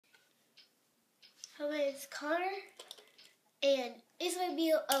My name is Connor, and it's going to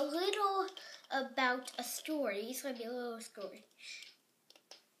be a little about a story. It's going to be a little story.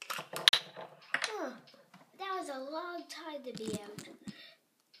 Huh, that was a long time to be out.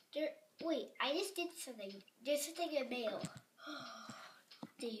 Wait, I just did something. There's something in mail.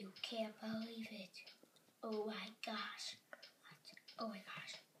 You can't believe it. Oh my gosh. Oh my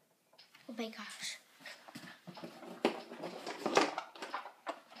gosh. Oh my gosh.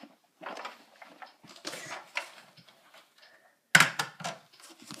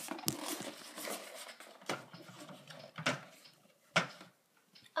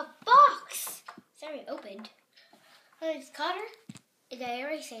 A box! It's already opened. My name's Connor. Did I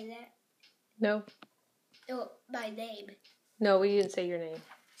already say that? No. Oh, my name. No, we didn't say your name.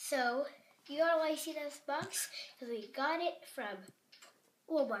 So, you know why you see this box? Because we got it from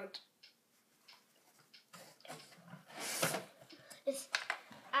Walmart. It's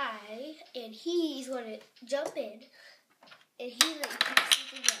I, and he's going to jump in, and he's going to take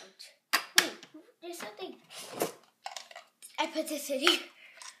something out. Wait, there's something. I put this in here.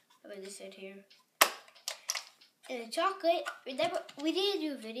 I put this in here. And the chocolate, remember, we didn't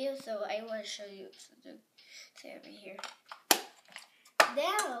do a video, so I want to show you something. It's over here.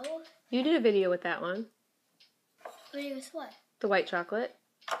 Now. You did a video with that one. Video with what? The white chocolate.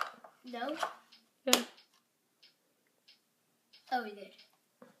 No? Yeah. Oh, we did.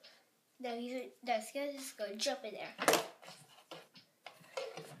 No, that's good. Just go jump in there.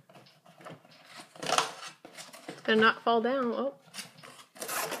 And not fall down. Oh.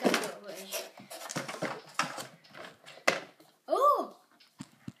 Oh!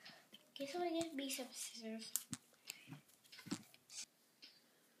 Can someone give me some scissors?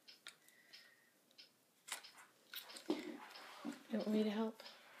 You want me to help?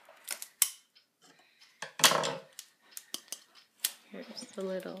 Here's the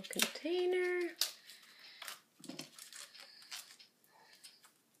little container.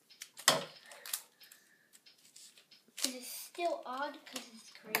 Is it still on? Because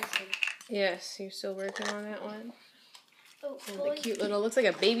it's crazy. Yes, you're still working on that one. Oh, The cute little, looks like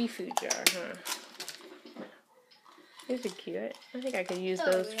a baby food jar, huh? These are cute. I think I could use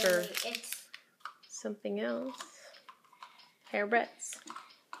those for something else. Hairbreadths.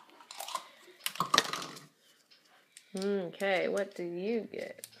 Okay, what do you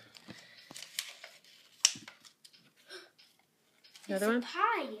get? Another one? It's a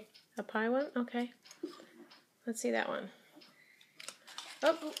pie. A pie one? Okay. Let's see that one.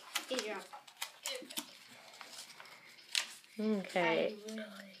 Oh. Yeah. Okay.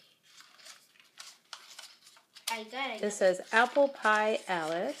 I got it. This says Apple Pie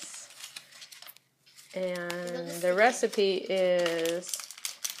Alice. And the recipe is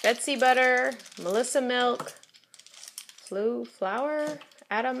Betsy butter, Melissa milk, flour,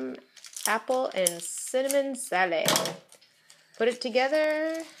 Adam apple, and cinnamon salad. Put it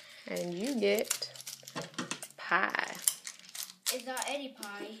together and you get pie. It's not any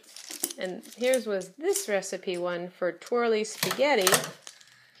pie. And here's was this recipe one for twirly spaghetti.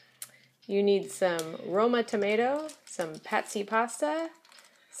 You need some Roma tomato, some Patsy pasta,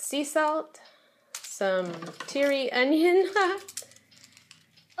 sea salt, some terry onion,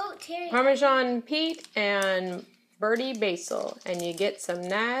 Parmesan Pete, and birdie basil. And you get some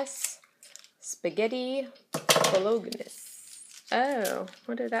nice spaghetti bolognese. Oh,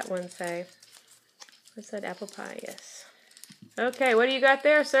 what did that one say? It said apple pie, yes. Okay, what do you got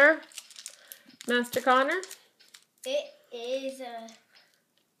there, sir? Master Connor? It is a...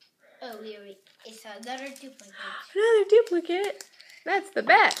 Oh, wait. It's another duplicate. Another duplicate? That's the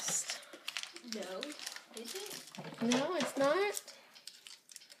best. No. Is it? No, it's not.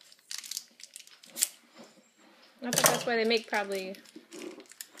 I think that's why they make probably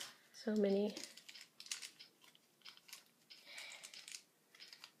so many.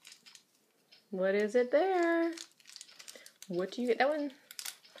 What is it there? What do you get? That one?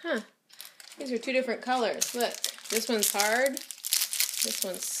 Huh. These are two different colors. Look, this one's hard. This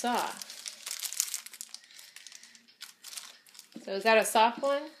one's soft. So is that a soft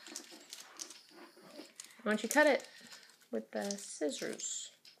one? Why don't you cut it with the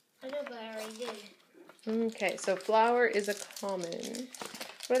scissors? I know, but I already did. Okay, so flour is a common.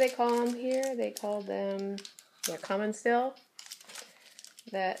 What do they call them here? They call them, common still.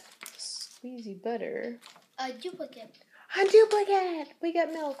 That squeezy butter. A duplicate. A duplicate! We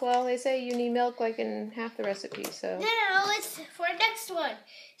got milk. Well, they say you need milk like in half the recipe, so. No, it's for the next one.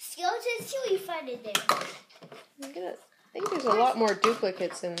 Skeletons, see what you find in there. I think there's a lot more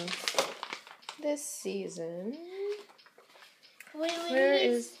duplicates in this season. Where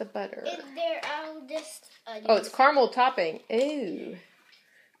is the butter? In there, I'll just... Oh, it's caramel topping. Ooh.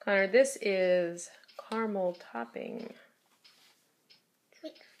 Connor, this is caramel topping.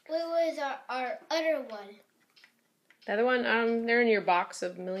 What was our other one? The other one, they're in your box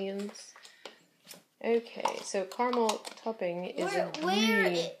of millions. Okay, so caramel topping is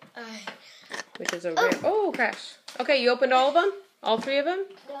green, which is a rare. Oh, crash. Okay, you opened all of them? All 3 of them?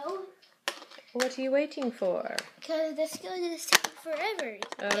 No. What are you waiting for? Because the skillet is taking forever.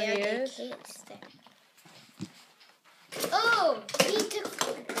 Oh, he is? They can't stay. Oh, he took.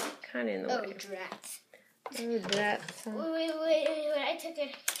 Kind of in the way. Oh, drats. Oh, drats. Wait. When I took him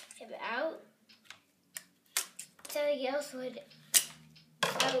out, something else would.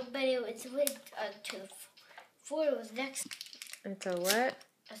 Oh, but it went to 4. It was next. It's a what?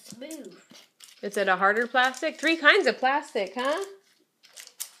 A smooth. Is it a harder plastic? 3 kinds of plastic, huh?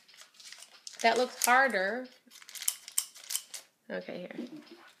 That looks harder. Okay, here.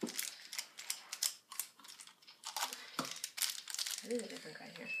 That is a different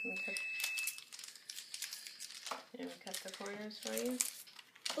kind here. Let me cut the corners for you.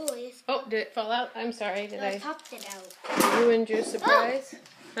 Oh, yes. Oh, did it fall out? I'm sorry. Did I popped it out? ruin your surprise?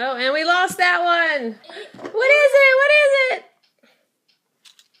 Oh, and we lost that one. What is it? What is it?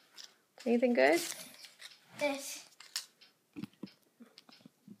 Anything good? This.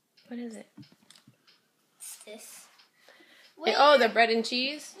 What is it? This. Oh, the bread and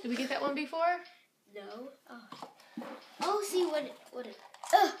cheese. Did we get that one before? No. Oh, see what it.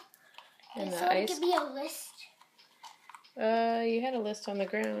 And Can the someone ice. give me a list? You had a list on the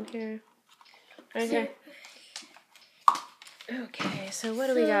ground here. Right here. Okay, so what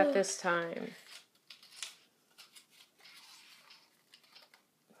do we got this time?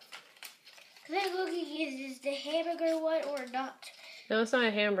 Can I look at is this the hamburger one or not? No, it's not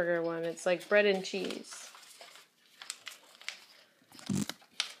a hamburger one. It's like bread and cheese.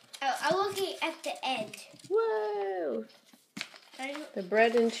 I'm looking at the end. Whoa! The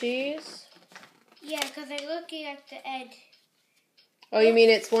bread and cheese? Yeah, because I'm looking at the end. Oh, you mean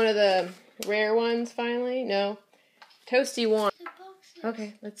it's one of the rare ones finally? No. Toasty one.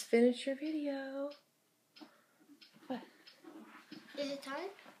 Okay, let's finish your video. What? Is it time?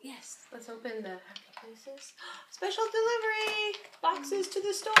 Yes. Let's open the happy places. Special delivery! Boxes to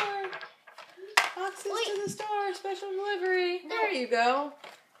the store! Boxes to the store! Special delivery! No. There you go.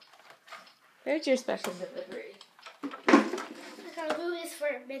 There's your special delivery. I gotta move this for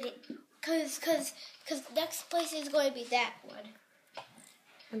a minute. Cause next place is going to be that one.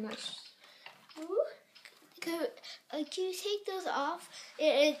 I'm not sure. Can you take those off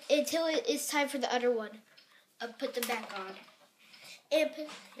until it's time for the other one? Put them back on.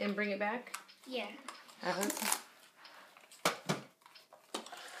 And bring it back? Yeah.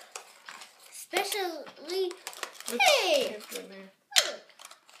 Especially, hey!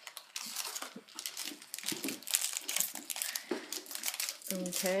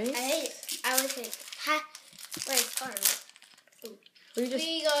 Okay. I hate it. I would say, ha, but it's hard.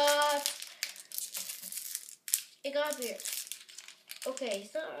 It got here. Okay,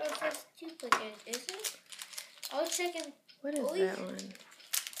 it's not our first duplicate, is it? I'll check in. What is that one?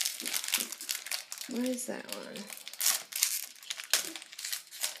 What is that one?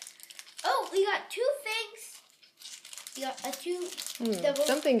 Oh, we got 2 things. We got a 2 double.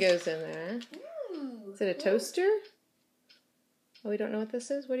 Something goes in there. Ooh. Is it a toaster? Oh, we don't know what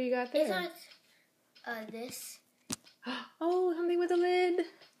this is? What do you got there? It's not this. Oh, something with a lid.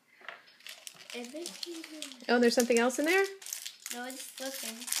 And this. Oh, there's something else in there? No, it's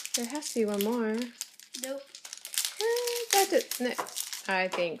nothing. There has to be one more. Nope. That's it. No, I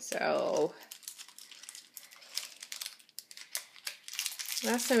think so.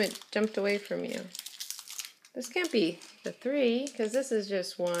 Last time it jumped away from you. This can't be the 3, because this is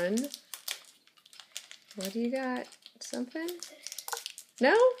just 1. What do you got? Something?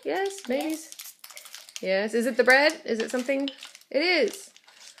 No? Yes? Maybe? Yes. Is it the bread? Is it something? It is.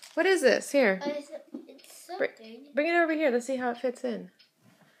 What is this? Here. It's something. Bring it over here. Let's see how it fits in.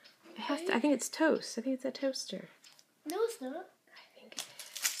 It has to, I think it's toast. I think it's a toaster. No, it's not. I think it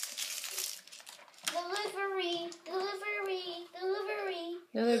is. Delivery.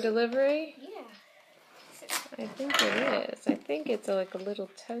 Another delivery? Yeah. I think it is. I think it's like a little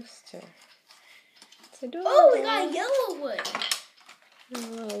toaster. It's adorable. Oh, we got a yellow one. A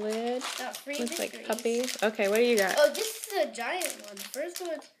little lid. Got 3 Looks like mysteries. puppies. Okay, what do you got? Oh, this is a giant one. The first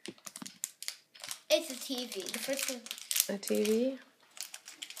one, it's a TV. The first one. A TV.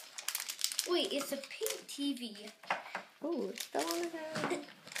 Wait, it's a pink TV. Ooh, it fell on the ground.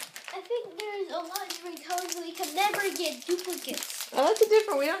 I think there's a lot of different colors, but we can never get duplicates. Oh, that's a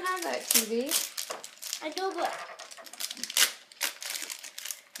different. We don't have that TV. I know, but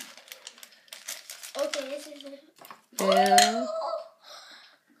okay, this is. Yeah. Oh,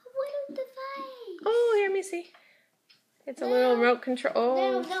 what a device! Oh, me see. It's a little remote control.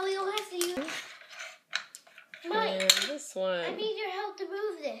 Oh. No, we don't have to use. Mike, And this one. I need your help to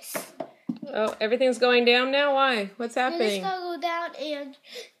move this. Oh, everything's going down now? Why? What's So happening? this gotta go down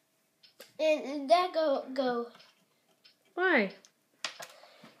and that go. Why?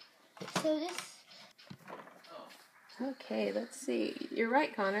 So this. Okay, let's see. You're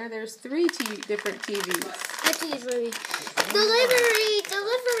right, Connor. There's 3 different TVs. I think it's really delivery.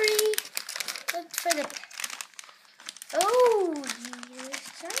 Let's find it. Oh,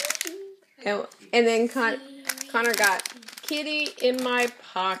 And then Connor got kitty in my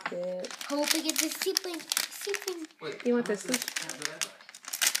pocket. hope we get the sleeping. You want this?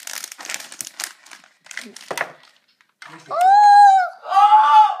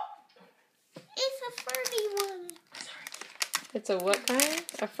 Oh! It's a furry one. It's a what kind?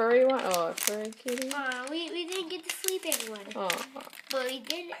 A furry one? Oh, a furry kitty? We didn't get to sleep anyone. Oh. But we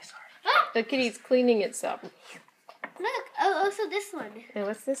did. The kitty's cleaning itself. Look. Oh, so this one. And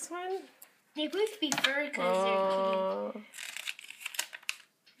what's this one? They both be fur because Oh.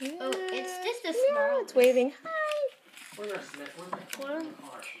 they're kitty. Oh, it's just a Yeah, small. it's waving. Hi. One,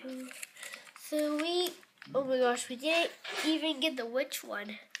 two. So oh my gosh, we didn't even get the witch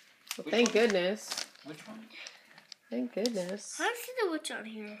one. Well, thank goodness. Which one? Thank goodness. I don't see the witch on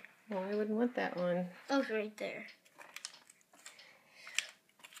here. Well, I wouldn't want that one. Oh, it's right there.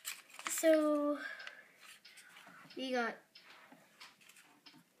 So we got.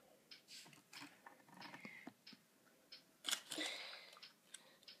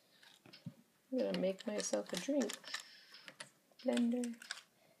 I'm gonna make myself a drink. Blender.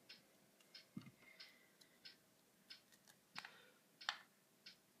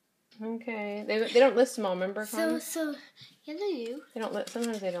 Okay, they don't list them all. Remember, Connor? So yeah, they do. They don't.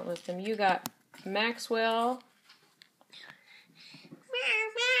 Sometimes they don't list them. You got Maxwell.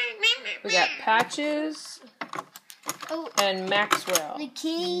 We got Patches Oh, and Maxwell. the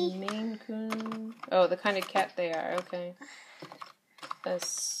kitty. Maine Coon. Oh, the kind of cat they are. Okay. A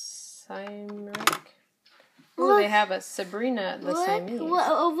Cymric. Oh, they have a Sabrina the Siamese.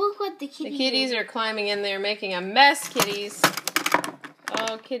 Look what the kitty. The kitties are climbing in there, making a mess. Kitties.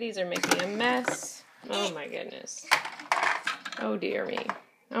 Oh, kitties are making a mess. Oh my goodness. Oh dear me.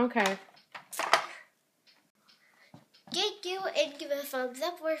 Okay. Thank you and give a thumbs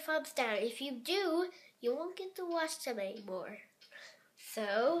up or a thumbs down. If you do, you won't get to watch them anymore.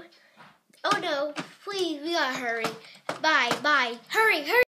 So, oh no, please, we gotta hurry. Bye. Hurry.